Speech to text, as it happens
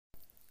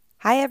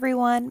Hi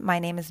everyone, my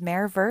name is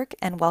Mare Verk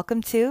and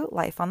welcome to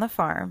Life on the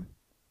Farm.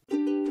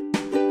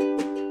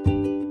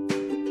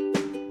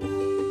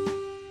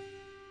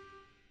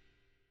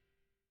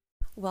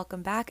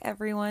 Welcome back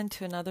everyone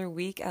to another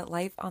week at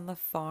Life on the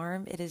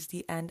Farm. It is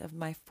the end of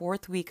my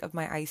fourth week of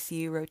my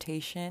ICU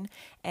rotation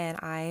and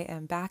I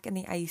am back in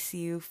the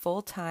ICU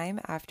full time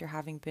after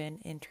having been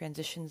in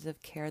transitions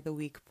of care the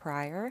week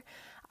prior.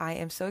 I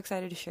am so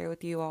excited to share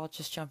with you all,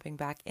 just jumping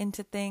back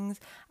into things.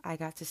 I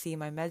got to see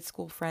my med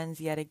school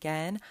friends yet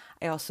again.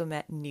 I also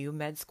met new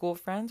med school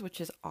friends, which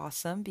is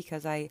awesome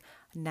because I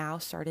now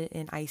started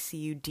in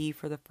ICUD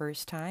for the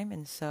first time.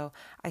 And so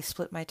I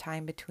split my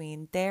time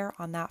between there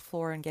on that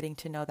floor and getting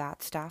to know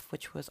that staff,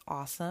 which was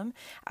awesome,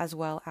 as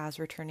well as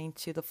returning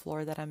to the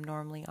floor that I'm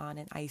normally on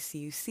in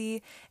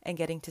ICUC and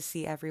getting to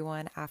see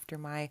everyone after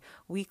my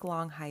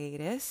week-long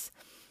hiatus.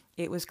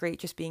 It was great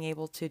just being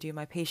able to do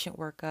my patient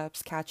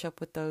workups, catch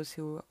up with those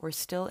who were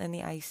still in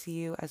the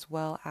ICU, as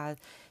well as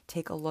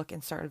take a look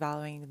and start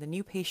evaluating the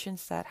new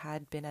patients that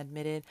had been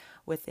admitted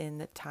within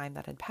the time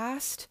that had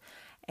passed.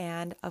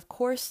 And of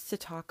course, to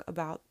talk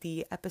about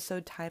the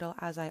episode title,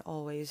 as I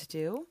always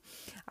do,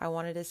 I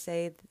wanted to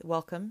say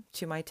welcome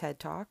to my TED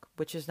Talk,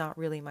 which is not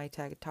really my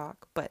TED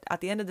Talk, but at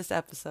the end of this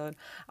episode,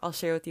 I'll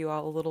share with you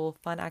all a little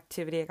fun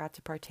activity I got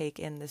to partake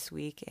in this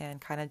week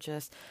and kind of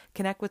just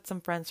connect with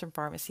some friends from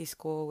pharmacy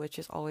school, which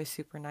is always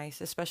super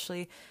nice,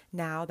 especially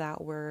now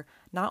that we're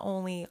not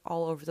only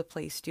all over the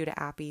place due to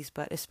appies,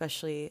 but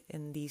especially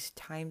in these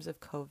times of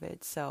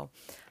COVID. So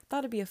I thought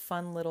it'd be a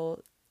fun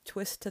little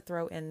twist to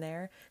throw in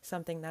there,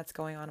 something that's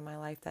going on in my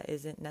life that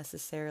isn't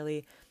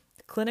necessarily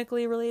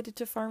clinically related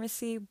to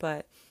pharmacy,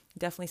 but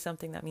definitely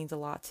something that means a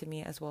lot to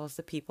me as well as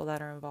the people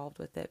that are involved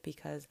with it,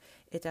 because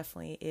it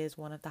definitely is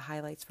one of the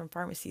highlights from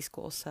pharmacy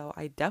school. So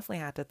I definitely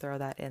had to throw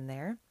that in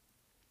there.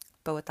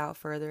 But without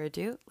further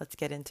ado, let's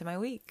get into my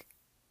week.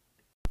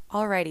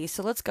 Alrighty,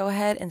 so let's go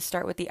ahead and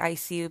start with the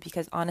ICU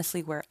because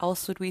honestly, where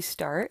else would we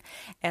start?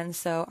 And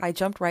so I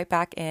jumped right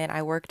back in.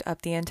 I worked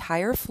up the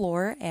entire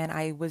floor and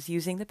I was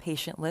using the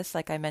patient list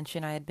like I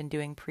mentioned I had been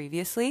doing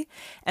previously.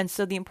 And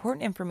so the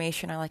important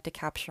information I like to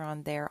capture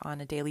on there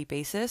on a daily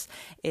basis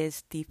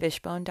is the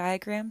fishbone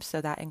diagram. So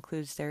that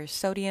includes their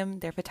sodium,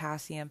 their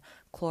potassium,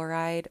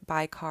 chloride,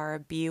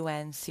 bicarb,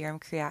 BUN, serum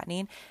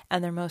creatinine,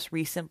 and their most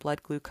recent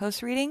blood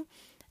glucose reading.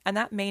 And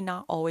that may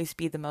not always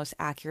be the most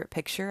accurate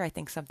picture. I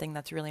think something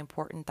that's really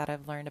important that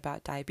I've learned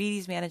about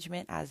diabetes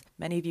management, as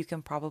many of you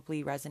can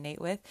probably resonate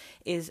with,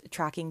 is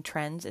tracking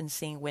trends and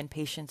seeing when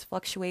patients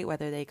fluctuate,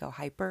 whether they go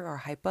hyper or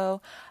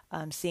hypo.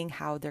 Seeing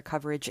how their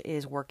coverage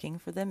is working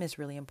for them is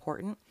really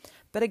important.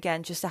 But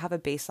again, just to have a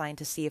baseline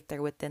to see if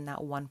they're within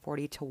that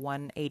 140 to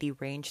 180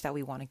 range that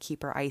we want to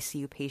keep our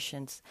ICU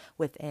patients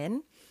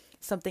within.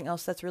 Something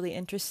else that's really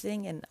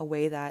interesting in a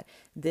way that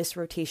this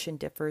rotation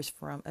differs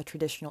from a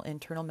traditional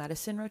internal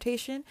medicine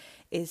rotation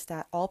is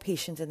that all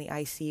patients in the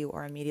ICU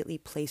are immediately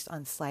placed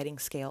on sliding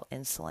scale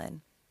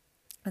insulin.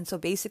 And so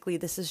basically,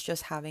 this is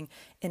just having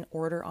an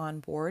order on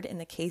board in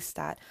the case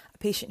that a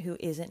patient who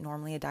isn't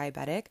normally a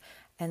diabetic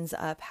ends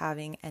up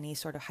having any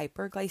sort of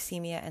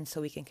hyperglycemia, and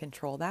so we can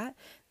control that.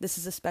 This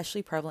is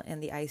especially prevalent in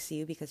the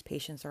ICU because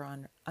patients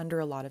are under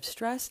a lot of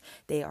stress.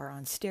 They are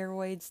on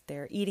steroids,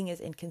 their eating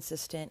is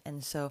inconsistent,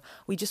 and so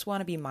we just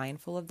want to be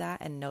mindful of that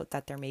and note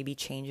that there may be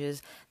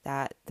changes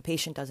that the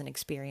patient doesn't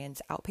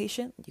experience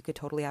outpatient. You could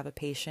totally have a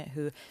patient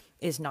who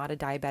is not a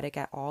diabetic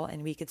at all,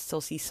 and we could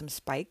still see some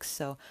spikes.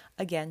 So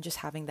again, just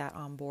having that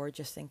on board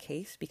just in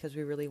case, because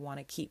we really want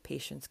to keep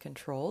patients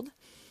controlled.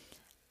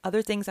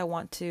 Other things I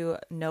want to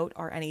note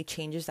are any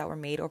changes that were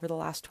made over the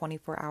last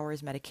 24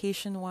 hours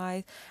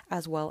medication-wise,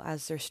 as well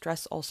as their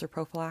stress ulcer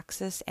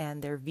prophylaxis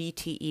and their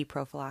VTE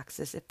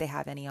prophylaxis, if they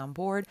have any on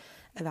board,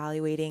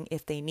 evaluating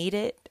if they need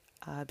it.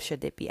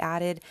 Should it be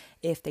added?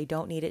 If they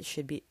don't need it,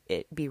 should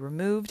it be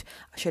removed?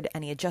 Should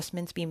any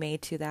adjustments be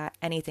made to that?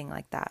 Anything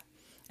like that.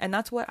 And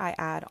that's what I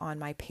add on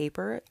my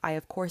paper. I,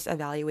 of course,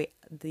 evaluate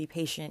the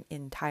patient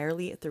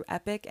entirely through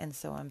Epic. And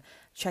so I'm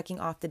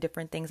checking off the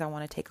different things I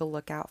want to take a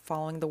look at,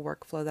 following the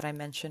workflow that I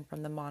mentioned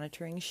from the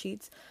monitoring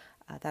sheets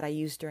that I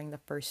used during the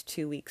first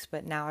 2 weeks.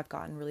 But now I've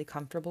gotten really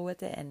comfortable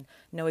with it and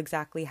know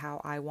exactly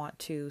how I want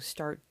to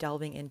start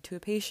delving into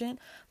a patient.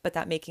 But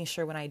that making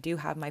sure when I do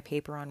have my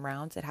paper on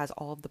rounds, it has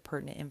all of the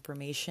pertinent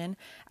information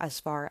as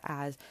far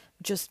as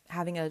just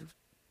having a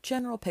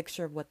general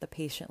picture of what the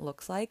patient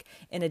looks like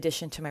in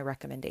addition to my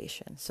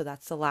recommendations. So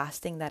that's the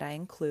last thing that I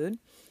include.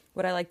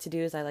 What I like to do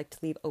is I like to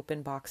leave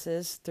open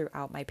boxes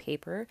throughout my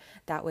paper.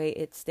 That way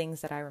it's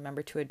things that I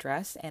remember to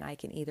address and I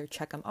can either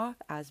check them off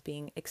as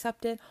being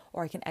accepted,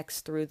 or I can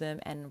X through them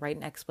and write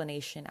an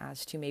explanation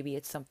as to maybe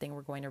it's something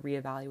we're going to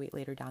reevaluate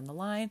later down the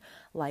line,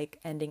 like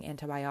ending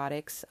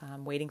antibiotics,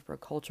 waiting for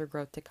culture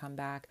growth to come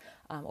back,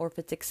 or if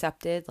it's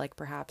accepted, like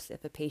perhaps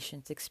if a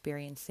patient's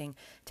experiencing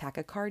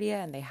tachycardia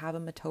and they have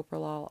a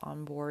metoprolol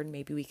on board,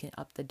 maybe we can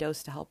up the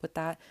dose to help with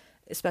that,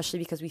 especially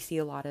because we see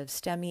a lot of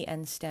STEMI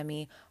and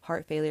STEMI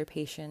heart failure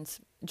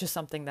patients, just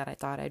something that I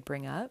thought I'd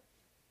bring up.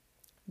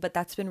 But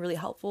that's been really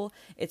helpful.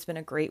 It's been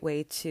a great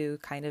way to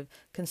kind of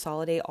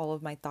consolidate all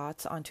of my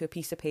thoughts onto a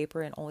piece of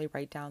paper and only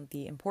write down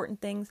the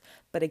important things.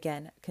 But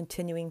again,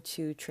 continuing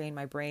to train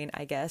my brain,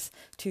 I guess,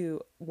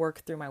 to work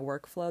through my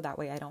workflow. That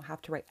way I don't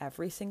have to write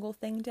every single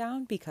thing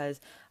down,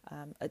 because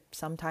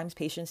sometimes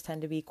patients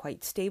tend to be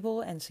quite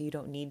stable. And so you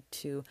don't need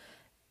to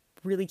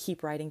really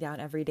keep writing down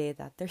every day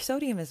that their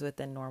sodium is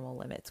within normal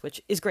limits,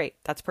 which is great.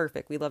 That's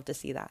perfect. We love to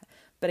see that.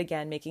 But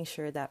again, making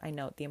sure that I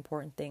note the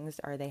important things.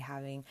 Are they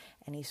having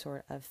any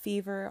sort of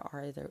fever?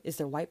 Is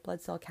their white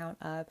blood cell count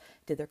up?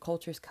 Did their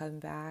cultures come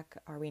back?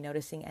 Are we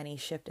noticing any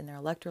shift in their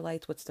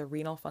electrolytes? What's their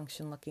renal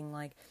function looking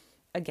like?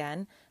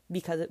 Again,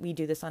 because we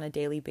do this on a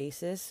daily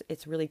basis,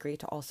 it's really great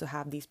to also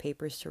have these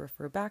papers to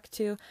refer back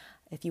to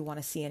if you want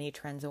to see any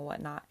trends and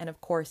whatnot. And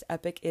of course,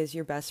 Epic is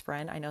your best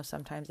friend. I know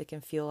sometimes it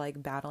can feel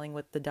like battling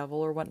with the devil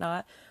or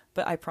whatnot,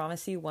 but I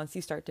promise you, once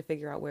you start to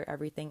figure out where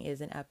everything is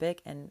in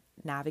Epic and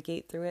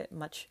navigate through it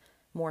much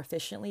more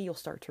efficiently, you'll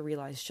start to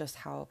realize just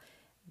how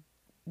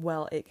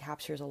well it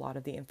captures a lot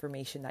of the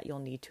information that you'll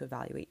need to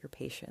evaluate your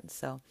patients.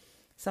 So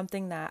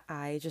something that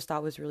I just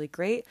thought was really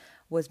great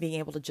was being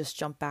able to just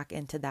jump back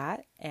into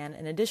that. And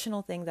an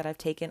additional thing that I've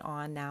taken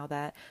on now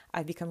that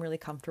I've become really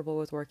comfortable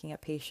with working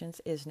at patients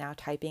is now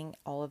typing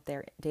all of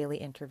their daily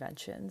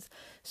interventions.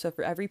 So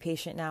for every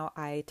patient now,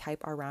 I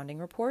type our rounding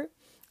report.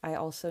 I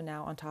also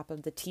now, on top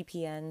of the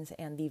TPNs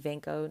and the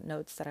Vanco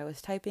notes that I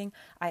was typing,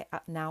 I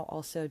now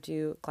also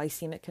do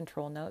glycemic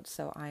control notes.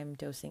 So I'm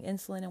dosing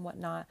insulin and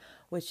whatnot,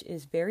 which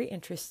is very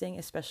interesting,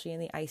 especially in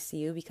the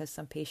ICU, because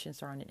some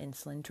patients are on an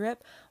insulin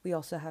drip. We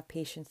also have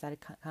patients that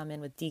come in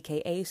with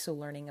DKA, so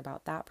learning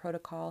about that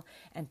protocol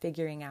and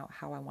figuring out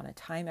how I want to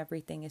time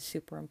everything is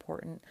super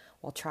important,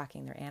 while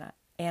tracking their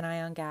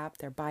anion gap,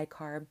 their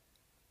bicarb,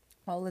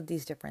 all of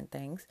these different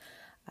things.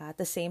 At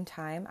the same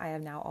time, I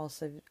have now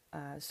also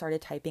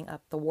started typing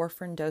up the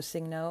warfarin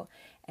dosing note,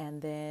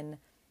 and then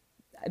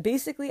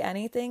basically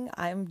anything.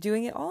 I'm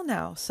doing it all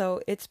now. So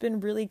it's been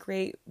really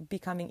great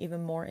becoming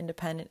even more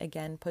independent,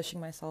 again, pushing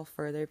myself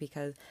further,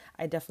 because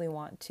I definitely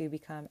want to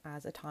become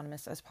as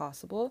autonomous as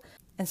possible.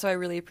 And so I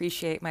really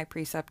appreciate my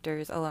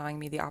preceptors allowing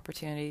me the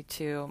opportunity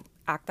to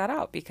act that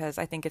out, because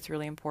I think it's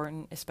really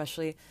important,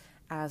 especially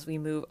as we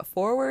move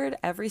forward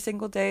every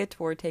single day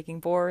toward taking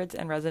boards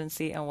and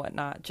residency and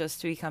whatnot, just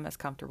to become as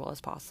comfortable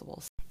as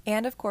possible.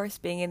 And of course,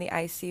 being in the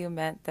ICU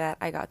meant that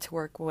I got to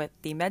work with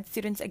the med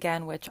students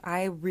again, which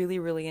I really,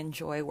 really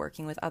enjoy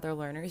working with other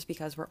learners,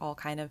 because we're all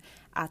kind of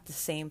at the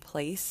same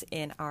place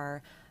in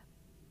our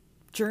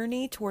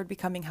journey toward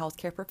becoming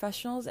healthcare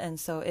professionals. And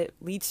so it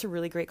leads to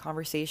really great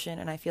conversation,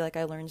 and I feel like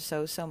I learned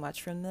so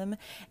much from them,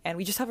 and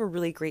we just have a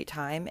really great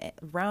time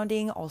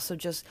rounding. Also,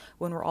 just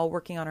when we're all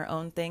working on our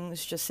own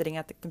things, just sitting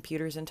at the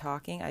computers and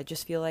talking, I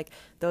just feel like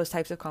those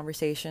types of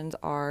conversations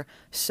are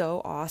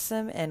so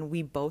awesome, and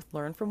we both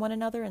learn from one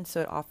another. And so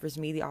it offers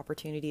me the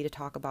opportunity to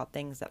talk about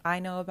things that I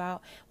know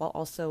about, while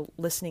also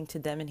listening to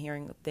them and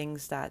hearing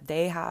things that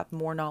they have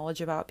more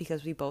knowledge about,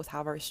 because we both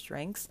have our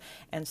strengths.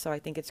 And so I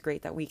think it's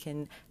great that we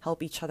can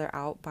help each other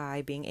out by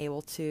being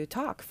able to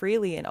talk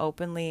freely and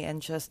openly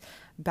and just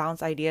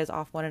bounce ideas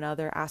off one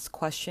another, ask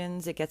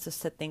questions. It gets us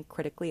to think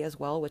critically as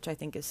well, which I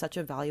think is such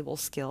a valuable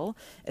skill,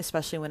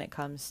 especially when it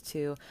comes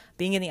to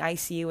being in the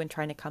ICU and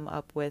trying to come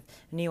up with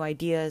new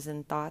ideas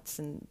and thoughts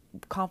and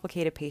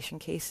complicated patient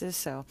cases.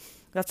 So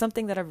that's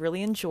something that I've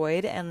really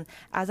enjoyed. And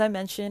as I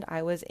mentioned,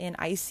 I was in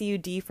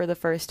ICUD for the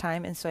first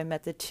time, and so I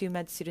met the 2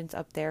 med students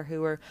up there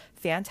who were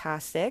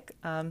fantastic.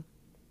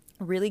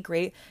 Really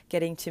great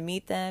getting to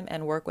meet them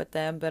and work with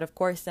them. But of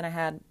course, then I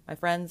had my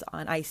friends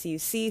on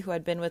ICUC who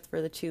I'd been with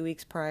for the 2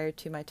 weeks prior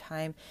to my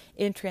time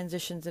in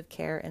transitions of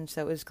care. And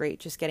so it was great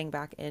just getting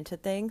back into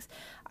things.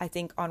 I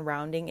think on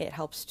rounding, it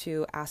helps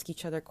to ask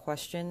each other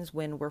questions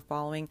when we're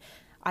following.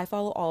 I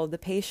follow all of the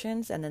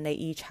patients, and then they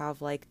each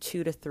have like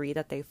 2 to 3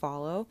 that they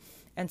follow.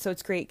 And so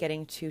it's great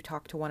getting to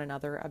talk to one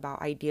another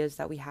about ideas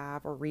that we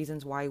have, or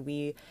reasons why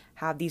we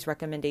have these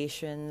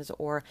recommendations,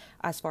 or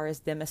as far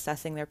as them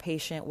assessing their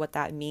patient, what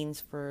that means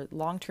for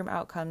long-term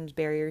outcomes,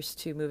 barriers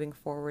to moving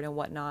forward and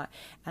whatnot.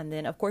 And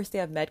then of course they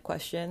have med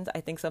questions. I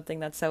think something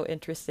that's so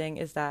interesting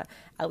is that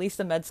at least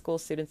the med school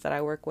students that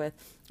I work with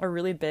are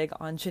really big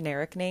on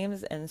generic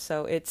names. And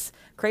so it's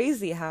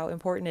crazy how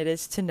important it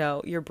is to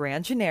know your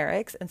brand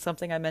generics, and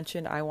something I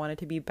mentioned I wanted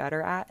to be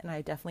better at, and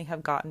I definitely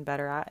have gotten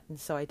better at. And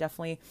so I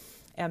definitely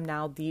am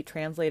now the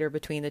translator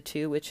between the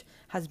two, which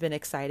has been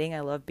exciting.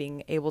 I love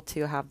being able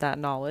to have that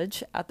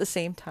knowledge. At the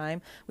same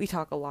time, we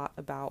talk a lot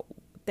about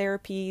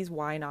therapies,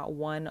 why not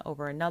one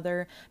over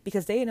another,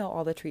 because they know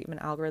all the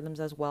treatment algorithms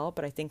as well.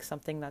 But I think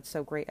something that's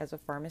so great as a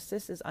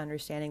pharmacist is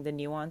understanding the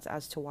nuance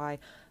as to why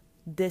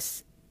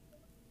this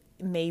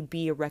may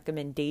be a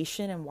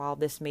recommendation, and while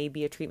this may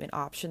be a treatment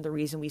option, the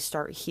reason we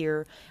start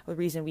here, the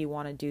reason we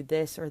want to do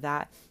this or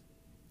that,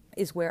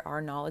 is where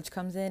our knowledge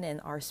comes in,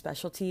 and our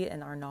specialty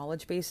and our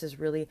knowledge base is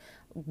really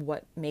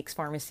what makes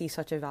pharmacy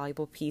such a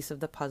valuable piece of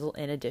the puzzle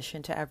in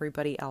addition to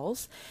everybody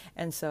else.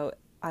 And so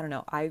I don't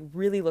know, I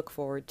really look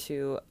forward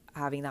to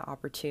having that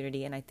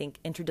opportunity. And I think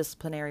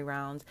interdisciplinary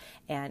rounds,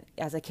 and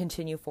as I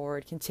continue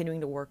forward,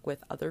 continuing to work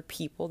with other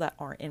people that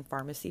aren't in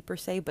pharmacy per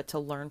se, but to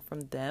learn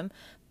from them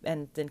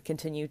and then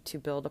continue to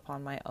build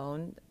upon my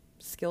own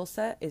skill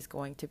set is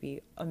going to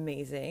be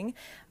amazing.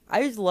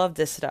 I just love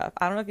this stuff.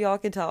 I don't know if y'all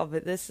can tell,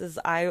 but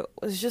I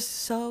was just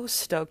so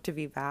stoked to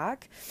be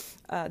back.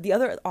 The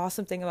other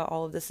awesome thing about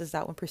all of this is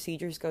that when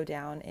procedures go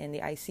down in the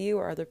ICU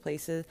or other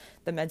places,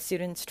 the med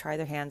students try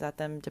their hands at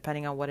them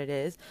depending on what it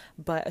is.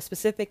 But a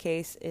specific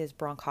case is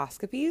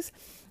bronchoscopies.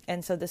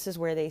 And so this is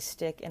where they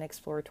stick an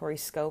exploratory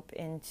scope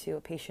into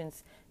a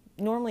patient's,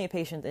 normally a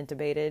patient's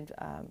intubated,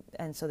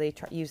 and so they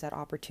use that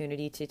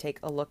opportunity to take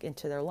a look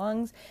into their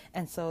lungs,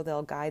 and so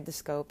they'll guide the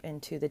scope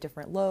into the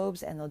different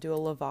lobes, and they'll do a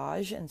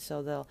lavage, and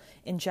so they'll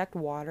inject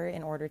water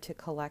in order to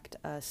collect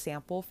a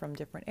sample from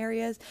different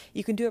areas.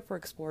 You can do it for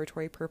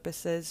exploratory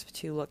purposes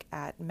to look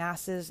at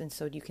masses, and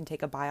so you can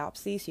take a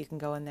biopsy, so you can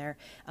go in there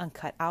and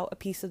cut out a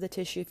piece of the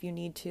tissue if you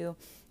need to.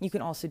 You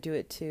can also do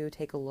it to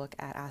take a look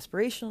at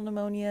aspirational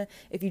pneumonia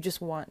if you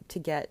just want to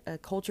get a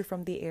culture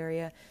from the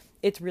area.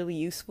 It's really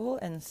useful.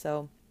 And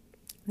so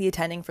the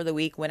attending for the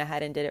week went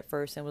ahead and did it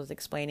first and was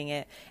explaining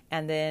it.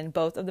 And then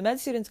both of the med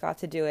students got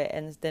to do it.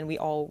 And then we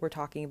all were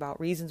talking about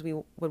reasons we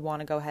would want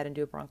to go ahead and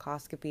do a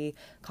bronchoscopy,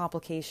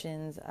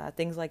 complications,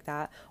 things like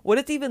that. What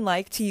it's even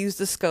like to use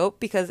the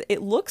scope, because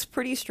it looks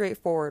pretty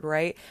straightforward,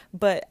 right?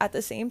 But at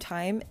the same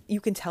time,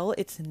 you can tell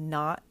it's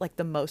not like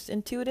the most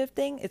intuitive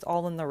thing. It's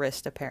all in the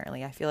wrist,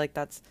 apparently. I feel like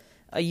that's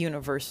a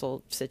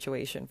universal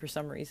situation for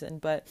some reason.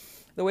 But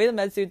the way the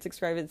med students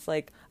describe it, it's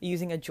like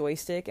using a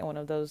joystick in one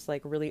of those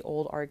like really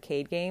old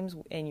arcade games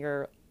in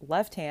your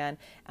left hand,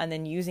 and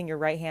then using your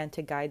right hand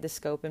to guide the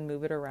scope and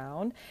move it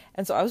around.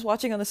 And so I was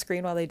watching on the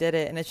screen while they did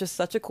it, and it's just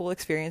such a cool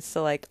experience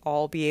to like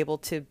all be able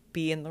to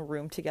be in the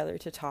room together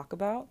to talk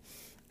about.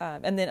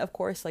 And then, of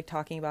course, like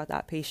talking about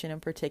that patient in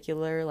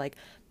particular, like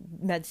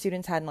med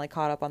students hadn't like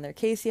caught up on their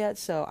case yet.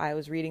 So I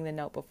was reading the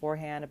note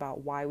beforehand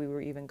about why we were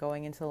even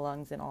going into the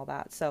lungs and all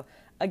that. So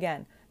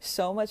again,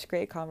 so much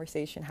great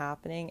conversation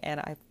happening, and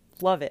I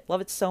love it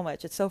so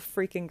much. It's so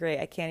freaking great.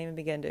 I can't even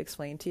begin to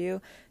explain to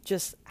you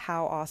just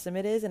how awesome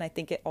it is. And I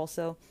think it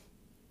also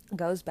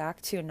goes back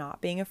to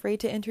not being afraid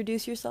to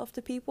introduce yourself to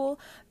people,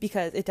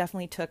 because it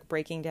definitely took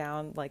breaking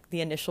down like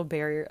the initial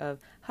barrier of,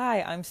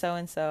 hi, I'm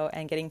so-and-so,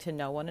 and getting to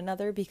know one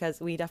another,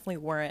 because we definitely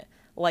weren't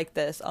like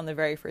this on the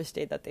very first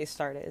day that they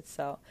started.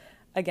 So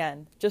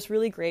again, just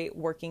really great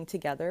working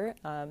together.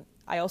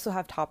 I also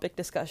have topic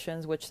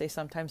discussions, which they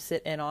sometimes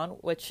sit in on,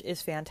 which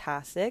is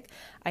fantastic.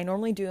 I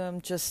normally do them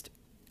just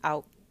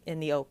out in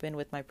the open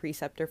with my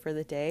preceptor for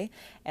the day.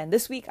 And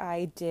this week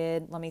I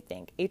did, let me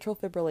think, atrial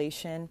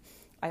fibrillation.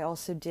 I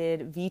also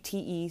did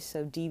VTE,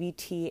 so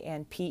DVT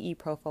and PE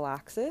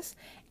prophylaxis.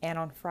 And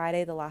on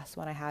Friday, the last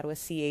one I had was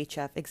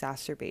CHF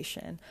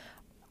exacerbation.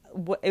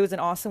 It was an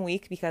awesome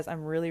week because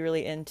I'm really,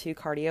 really into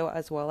cardio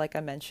as well. Like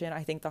I mentioned,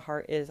 I think the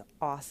heart is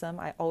awesome.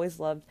 I always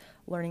loved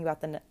learning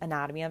about the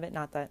anatomy of it.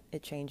 Not that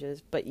it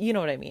changes, but you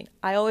know what I mean.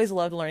 I always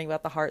loved learning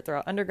about the heart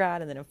throughout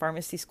undergrad and then in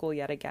pharmacy school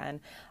yet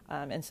again.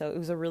 And so it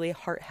was a really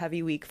heart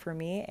heavy week for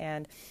me.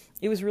 And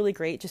it was really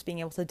great just being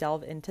able to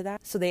delve into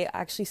that. So they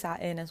actually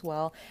sat in as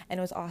well. And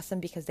it was awesome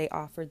because they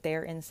offered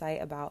their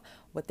insight about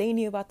what they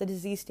knew about the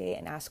disease state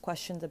and asked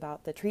questions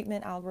about the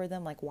treatment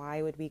algorithm. Like,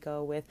 why would we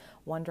go with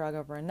one drug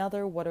over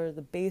another? What are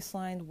the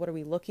baselines? What are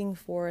we looking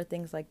for?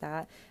 Things like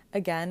that.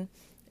 Again,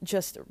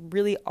 just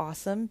really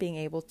awesome being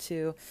able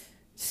to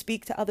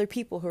speak to other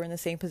people who are in the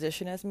same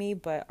position as me,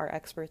 but are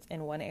experts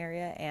in one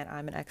area and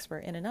I'm an expert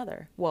in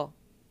another. Well,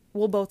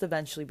 we'll both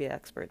eventually be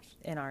experts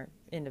in our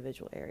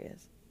individual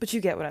areas, but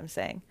you get what I'm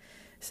saying.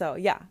 So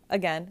yeah,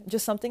 again,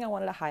 just something I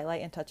wanted to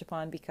highlight and touch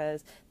upon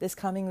because this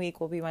coming week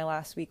will be my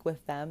last week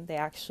with them. They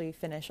actually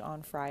finish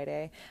on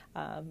Friday,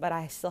 but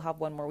I still have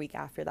one more week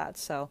after that.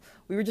 So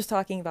we were just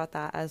talking about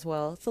that as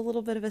well. It's a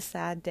little bit of a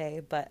sad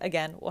day, but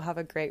again, we'll have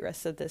a great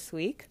rest of this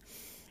week.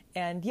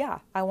 And yeah,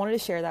 I wanted to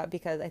share that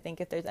because I think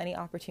if there's any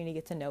opportunity to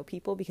get to know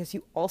people, because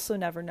you also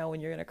never know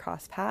when you're going to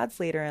cross paths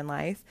later in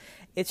life,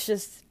 it's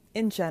just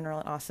in general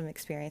an awesome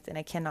experience, and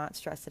I cannot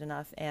stress it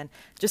enough. And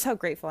just how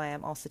grateful I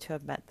am also to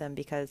have met them,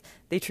 because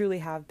they truly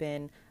have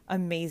been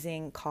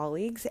amazing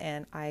colleagues,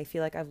 and I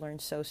feel like I've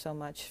learned so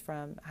much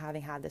from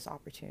having had this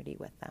opportunity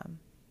with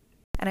them.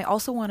 And I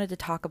also wanted to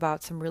talk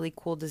about some really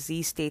cool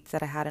disease states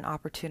that I had an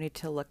opportunity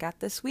to look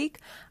at this week.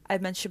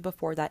 I've mentioned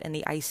before that in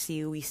the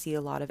ICU, we see a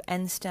lot of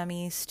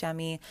NSTEMI,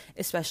 STEMI,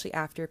 especially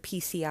after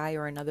PCI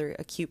or another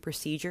acute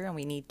procedure, and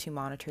we need to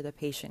monitor the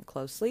patient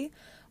closely.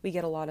 We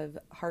get a lot of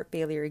heart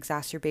failure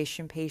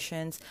exacerbation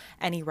patients,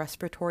 any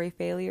respiratory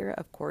failure,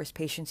 of course,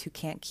 patients who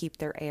can't keep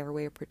their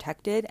airway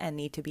protected and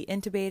need to be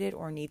intubated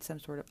or need some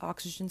sort of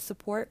oxygen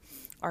support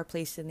are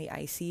placed in the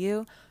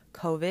ICU.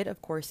 COVID,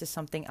 of course, is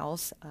something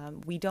else.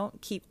 We don't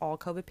keep all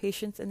COVID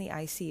patients in the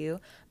ICU,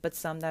 but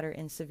some that are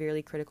in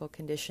severely critical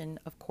condition,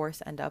 of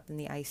course, end up in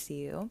the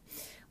ICU.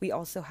 We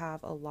also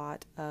have a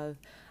lot of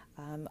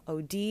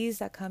ODs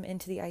that come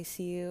into the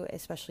ICU,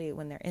 especially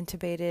when they're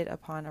intubated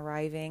upon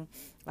arriving,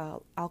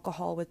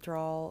 alcohol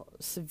withdrawal,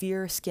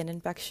 severe skin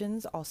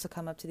infections also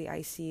come up to the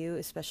ICU,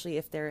 especially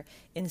if they're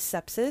in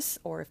sepsis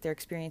or if they're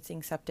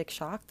experiencing septic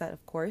shock. That,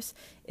 of course,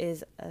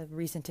 is a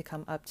reason to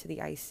come up to the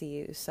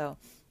ICU. So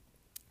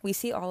we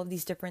see all of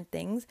these different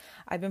things.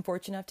 I've been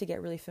fortunate enough to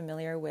get really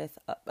familiar with,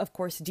 of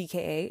course,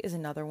 DKA is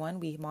another one.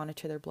 We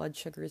monitor their blood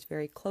sugars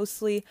very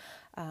closely.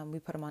 We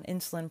put them on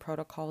insulin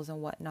protocols and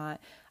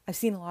whatnot. I've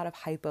seen a lot of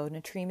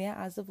hyponatremia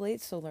as of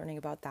late, so learning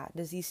about that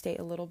disease state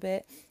a little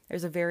bit.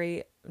 There's a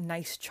very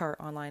nice chart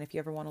online if you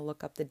ever want to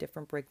look up the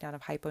different breakdown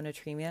of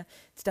hyponatremia.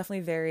 It's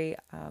definitely very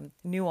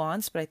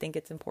nuanced, but I think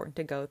it's important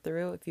to go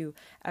through if you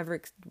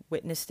ever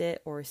witnessed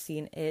it or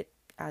seen it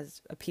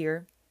as a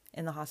peer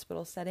in the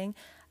hospital setting.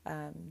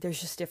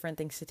 There's just different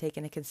things to take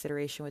into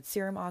consideration with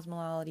serum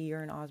osmolality,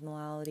 urine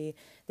osmolality,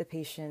 the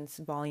patient's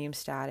volume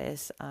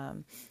status,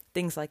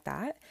 things like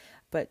that.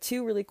 But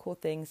two really cool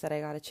things that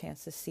I got a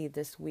chance to see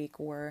this week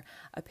were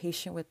a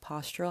patient with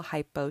postural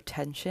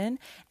hypotension,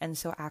 and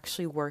so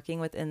actually working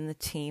within the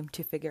team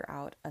to figure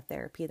out a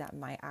therapy that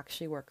might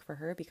actually work for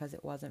her because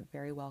it wasn't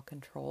very well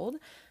controlled.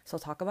 So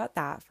I'll talk about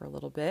that for a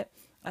little bit,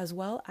 as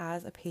well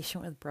as a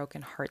patient with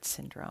broken heart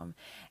syndrome.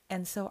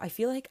 And so I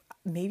feel like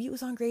maybe it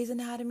was on Grey's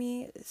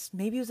Anatomy,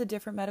 maybe it was a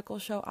different medical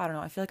show. I don't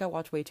know. I feel like I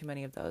watched way too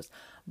many of those,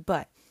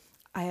 but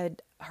I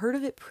had heard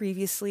of it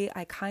previously.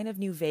 I kind of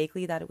knew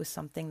vaguely that it was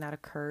something that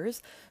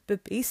occurs,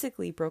 but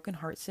basically broken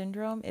heart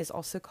syndrome is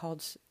also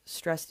called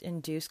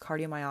stress-induced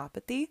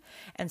cardiomyopathy.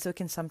 And so it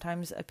can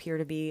sometimes appear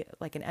to be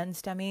like an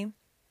NSTEMI.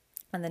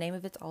 And the name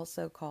of it's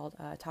also called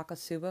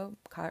Takotsubo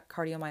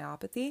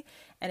cardiomyopathy.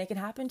 And it can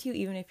happen to you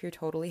even if you're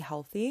totally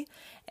healthy.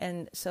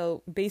 And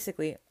so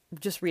basically,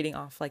 just reading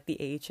off like the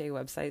AHA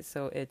website,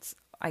 so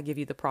I give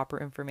you the proper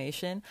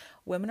information.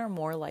 Women are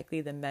more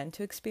likely than men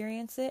to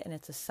experience it, and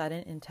it's a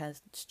sudden,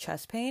 intense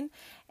chest pain,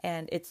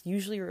 and it's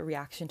usually a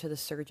reaction to the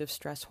surge of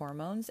stress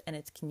hormones, and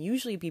it can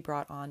usually be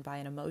brought on by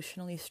an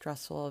emotionally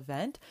stressful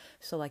event,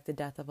 so like the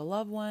death of a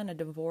loved one, a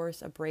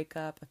divorce, a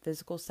breakup, a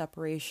physical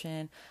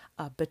separation,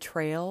 a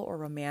betrayal, or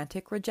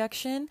romantic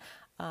rejection.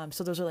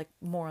 So those are like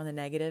more on the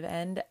negative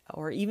end,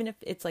 or even if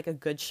it's like a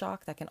good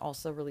shock that can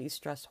also release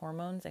stress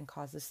hormones and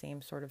cause the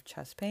same sort of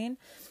chest pain.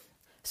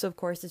 So, of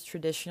course, it's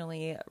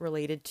traditionally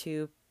related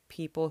to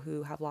people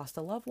who have lost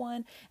a loved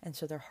one, and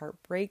so their heart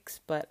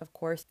breaks. But, of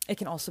course, it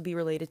can also be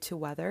related to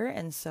weather.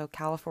 And so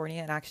California,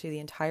 and actually the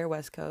entire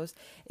West Coast,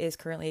 is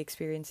currently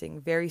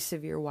experiencing very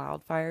severe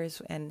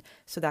wildfires. And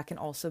so that can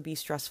also be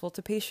stressful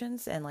to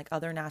patients, and like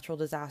other natural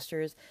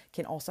disasters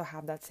can also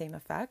have that same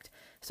effect.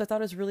 So I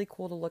thought it was really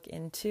cool to look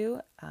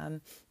into.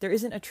 There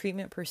isn't a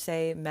treatment per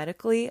se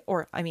medically,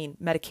 or I mean,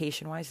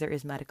 medication-wise, there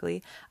is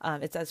medically.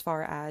 It's as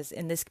far as,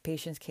 in this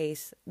patient's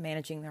case,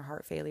 managing their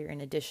heart failure in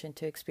addition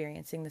to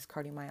experiencing this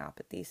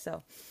cardiomyopathy.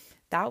 So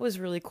that was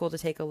really cool to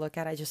take a look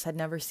at. I just had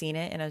never seen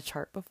it in a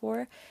chart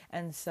before.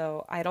 And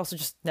so I had also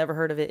just never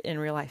heard of it in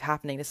real life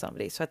happening to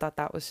somebody. So I thought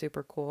that was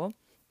super cool.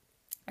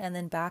 And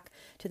then back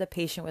to the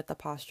patient with the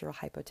postural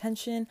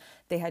hypotension.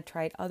 They had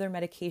tried other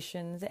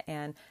medications,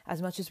 and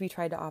as much as we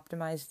tried to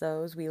optimize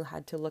those, we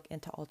had to look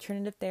into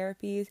alternative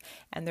therapies.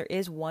 And there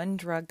is one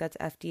drug that's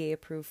FDA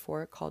approved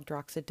for it called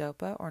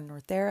Droxidopa or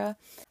Northera.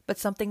 But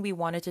something we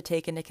wanted to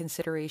take into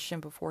consideration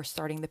before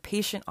starting the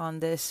patient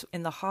on this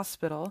in the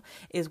hospital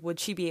is,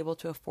 would she be able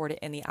to afford it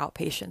in the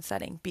outpatient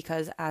setting?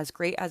 Because as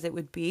great as it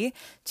would be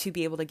to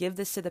be able to give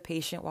this to the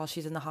patient while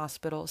she's in the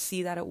hospital,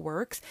 see that it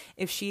works,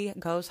 if she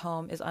goes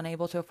home, is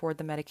unable to afford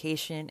the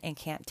medication and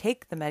can't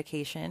take the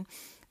medication,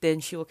 then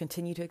she will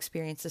continue to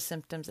experience the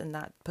symptoms, and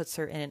that puts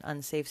her in an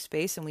unsafe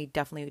space, and we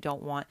definitely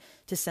don't want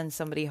to send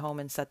somebody home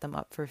and set them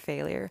up for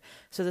failure.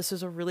 So this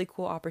was a really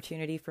cool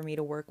opportunity for me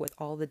to work with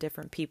all the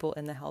different people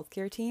in the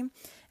healthcare team.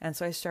 And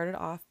so I started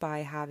off by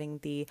having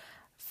the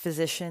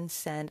physician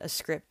send a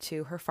script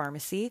to her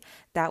pharmacy.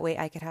 That way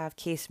I could have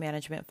case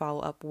management follow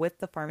up with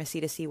the pharmacy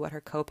to see what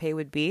her copay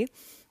would be.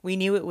 We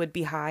knew it would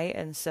be high,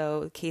 and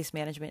so case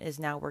management is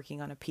now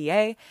working on a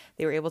PA.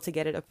 They were able to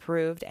get it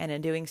approved, and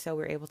in doing so,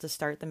 we were able to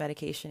start the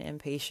medication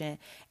inpatient,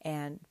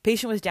 and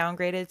patient was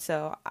downgraded,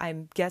 so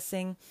I'm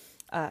guessing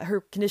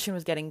her condition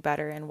was getting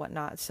better and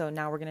whatnot. So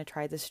now we're going to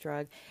try this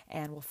drug,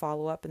 and we'll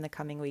follow up in the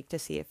coming week to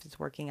see if it's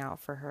working out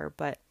for her.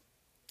 But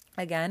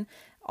again,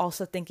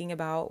 also thinking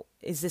about,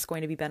 is this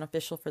going to be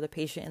beneficial for the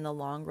patient in the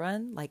long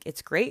run? Like,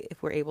 it's great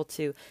if we're able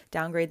to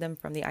downgrade them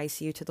from the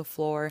ICU to the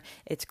floor.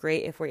 It's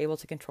great if we're able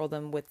to control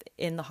them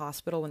within the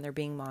hospital when they're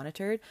being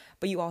monitored.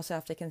 But you also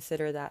have to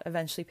consider that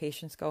eventually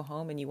patients go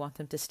home, and you want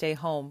them to stay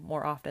home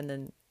more often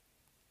than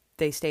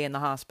they stay in the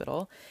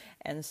hospital.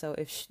 And so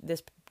if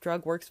this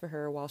drug works for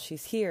her while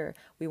she's here,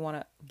 we want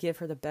to give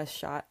her the best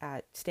shot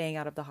at staying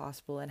out of the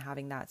hospital and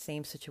having that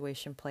same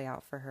situation play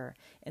out for her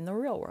in the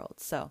real world.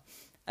 So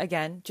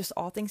again, just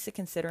all things to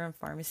consider in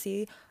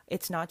pharmacy.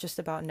 It's not just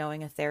about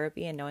knowing a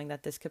therapy and knowing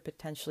that this could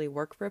potentially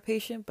work for a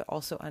patient, but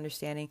also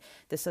understanding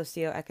the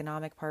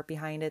socioeconomic part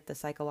behind it, the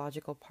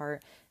psychological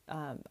part,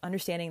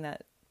 understanding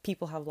that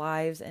people have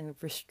lives and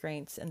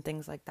restraints and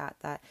things like that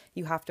that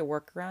you have to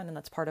work around, and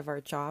that's part of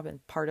our job.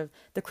 And part of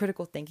the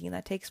critical thinking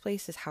that takes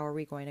place is how are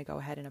we going to go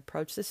ahead and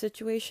approach the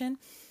situation,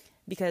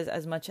 because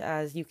as much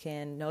as you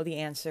can know the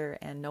answer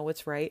and know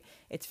what's right,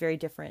 it's very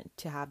different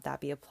to have that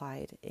be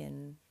applied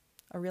in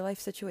a real life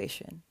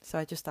situation. So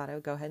I just thought I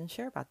would go ahead and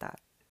share about that.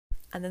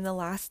 And then the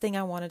last thing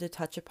I wanted to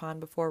touch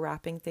upon before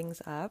wrapping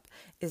things up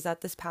is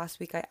that this past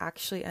week I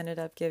actually ended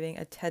up giving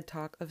a TED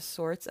Talk of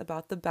sorts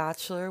about The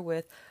Bachelor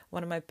with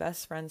one of my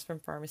best friends from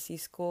pharmacy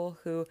school,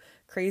 who,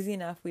 crazy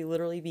enough, we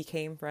literally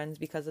became friends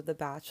because of The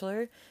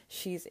Bachelor.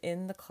 She's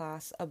in the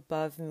class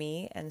above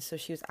me, and so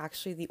she was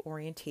actually the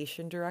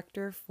orientation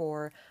director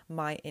for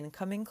my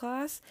incoming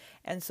class.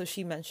 And so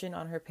she mentioned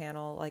on her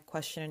panel, like,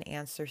 question and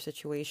answer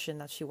situation,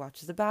 that she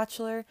watches The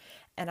Bachelor,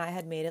 and I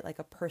had made it like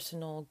a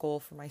personal goal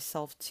for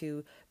myself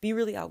to be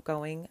really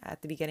outgoing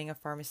at the beginning of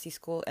pharmacy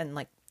school, and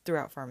like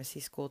throughout pharmacy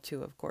school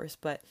too, of course,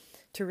 but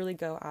to really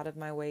go out of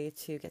my way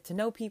to get to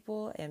know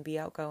people and be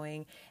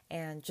outgoing,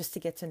 and just to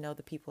get to know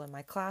the people in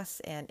my class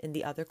and in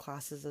the other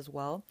classes as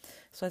well.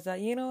 So I thought,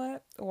 you know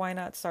what, why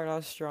not start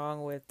off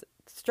strong with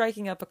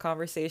striking up a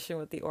conversation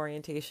with the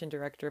orientation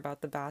director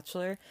about The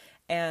Bachelor.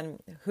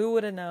 And who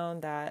would have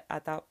known that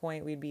at that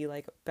point we'd be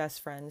like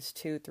best friends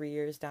 2-3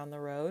 years down the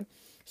road.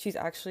 She's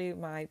actually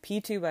my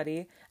P2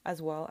 buddy,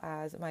 as well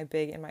as my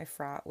big in my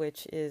frat,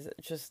 which is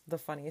just the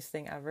funniest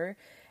thing ever.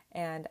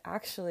 And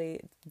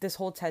actually, this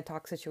whole TED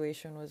Talk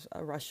situation was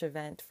a rush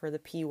event for the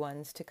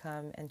P1s to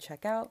come and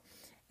check out.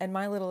 And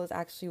my little is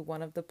actually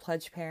one of the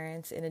pledge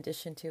parents, in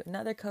addition to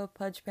another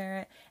co-pledge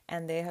parent,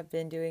 and they have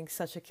been doing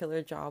such a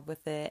killer job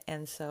with it.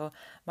 And so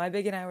my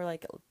big and I were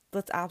like,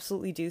 let's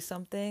absolutely do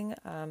something.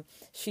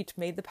 She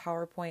made the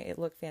PowerPoint. It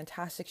looked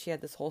fantastic. She had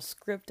this whole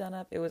script done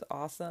up. It was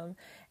awesome.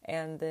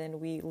 And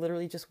then we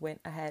literally just went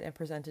ahead and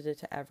presented it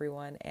to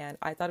everyone. And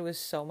I thought it was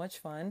so much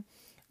fun.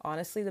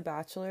 Honestly, The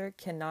Bachelor,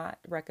 cannot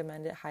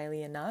recommend it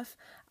highly enough.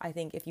 I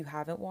think if you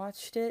haven't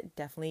watched it,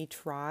 definitely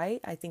try.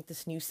 I think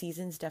this new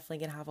season's definitely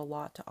going to have a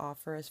lot to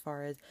offer as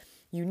far as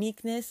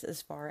uniqueness,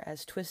 as far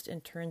as twists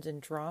and turns and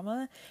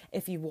drama.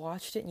 If you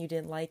watched it and you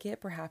didn't like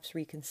it, perhaps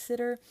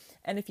reconsider.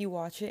 And if you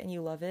watch it and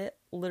you love it,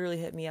 literally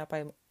hit me up.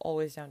 I'm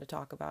always down to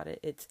talk about it.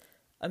 It's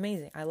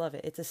amazing. I love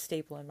it. It's a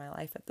staple in my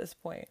life at this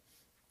point.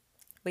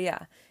 But yeah,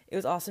 it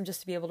was awesome just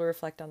to be able to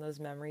reflect on those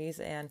memories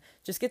and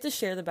just get to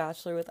share The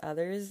Bachelor with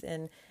others.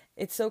 And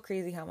it's so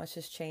crazy how much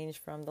has changed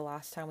from the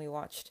last time we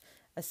watched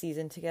a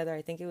season together.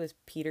 I think it was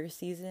Peter's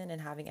season,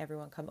 and having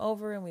everyone come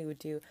over, and we would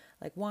do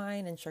like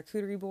wine and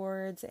charcuterie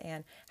boards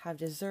and have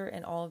dessert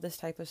and all of this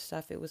type of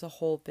stuff. It was a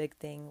whole big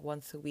thing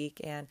once a week,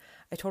 and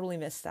I totally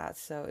missed that.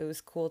 So it was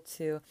cool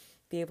to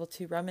be able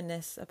to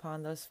reminisce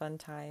upon those fun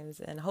times,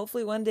 and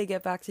hopefully one day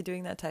get back to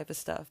doing that type of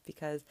stuff,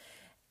 because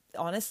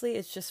honestly,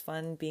 it's just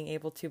fun being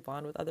able to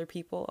bond with other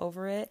people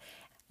over it.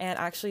 And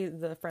actually,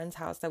 the friend's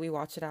house that we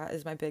watch it at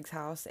is my big's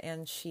house,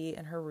 and she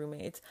and her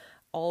roommates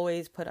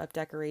always put up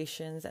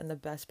decorations. And the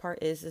best part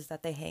is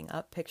that they hang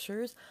up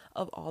pictures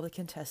of all the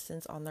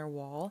contestants on their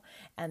wall,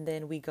 and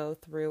then we go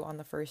through on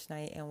the first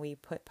night and we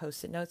put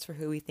post-it notes for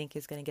who we think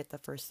is going to get the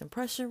first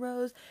impression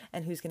rose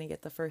and who's going to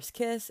get the first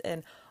kiss.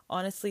 And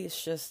honestly,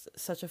 it's just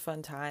such a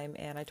fun time,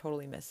 and I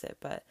totally miss it.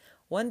 But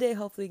one day,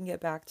 hopefully we can get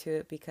back to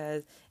it,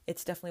 because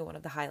it's definitely one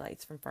of the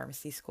highlights from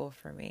pharmacy school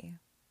for me.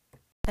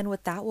 And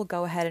with that, we'll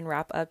go ahead and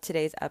wrap up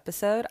today's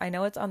episode. I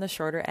know it's on the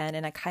shorter end,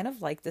 and I kind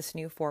of like this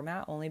new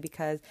format only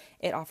because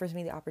it offers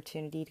me the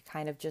opportunity to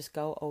kind of just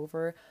go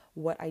over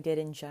what I did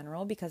in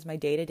general, because my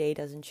day-to-day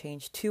doesn't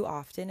change too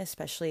often,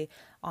 especially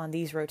on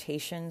these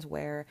rotations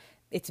where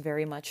it's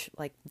very much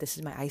like, this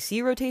is my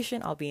ICU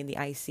rotation, I'll be in the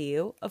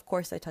ICU. Of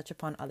course, I touch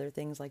upon other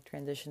things like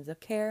transitions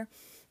of care,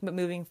 but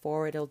moving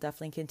forward, it'll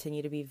definitely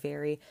continue to be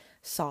very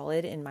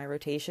solid in my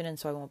rotation, and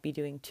so I won't be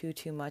doing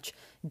too much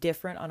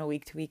different on a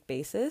week-to-week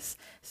basis.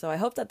 So I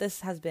hope that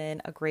this has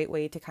been a great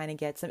way to kind of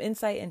get some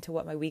insight into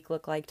what my week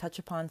looked like, touch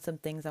upon some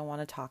things I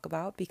want to talk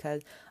about,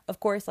 because of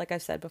course, like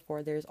I've said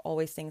before, there's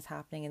always things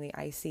happening in the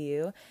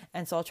ICU,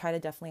 and so I'll try to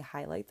definitely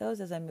highlight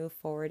those as I move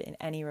forward in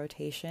any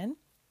rotation.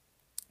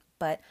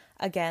 But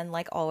again,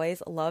 like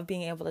always, love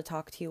being able to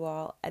talk to you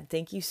all. And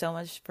thank you so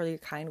much for your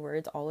kind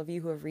words, all of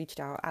you who have reached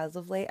out as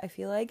of late. I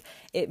feel like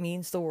it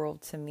means the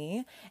world to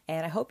me.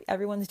 And I hope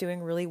everyone's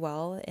doing really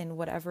well in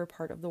whatever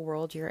part of the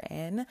world you're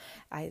in.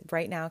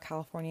 Right now,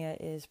 California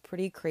is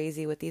pretty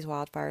crazy with these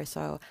wildfires.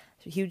 So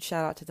huge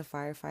shout out to the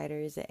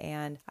firefighters.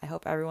 And I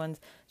hope everyone's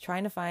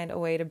trying to find a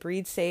way to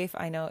breathe safe.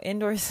 I know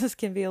indoors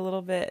can be a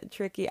little bit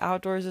tricky.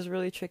 Outdoors is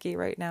really tricky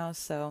right now.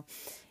 So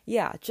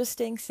yeah, just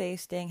staying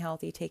safe, staying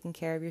healthy, taking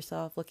care of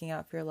yourself, looking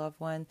out for your loved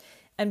one,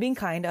 and being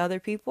kind to other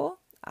people.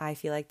 I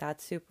feel like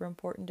that's super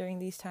important during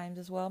these times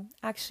as well.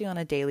 Actually, on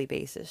a daily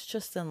basis,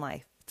 just in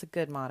life. It's a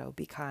good motto,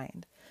 be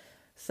kind.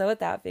 So with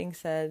that being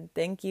said,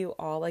 thank you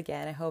all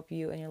again. I hope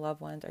you and your loved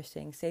ones are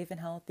staying safe and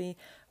healthy.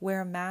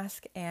 Wear a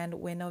mask, and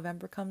when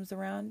November comes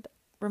around,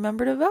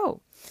 remember to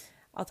vote.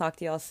 I'll talk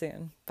to you all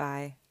soon.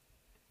 Bye.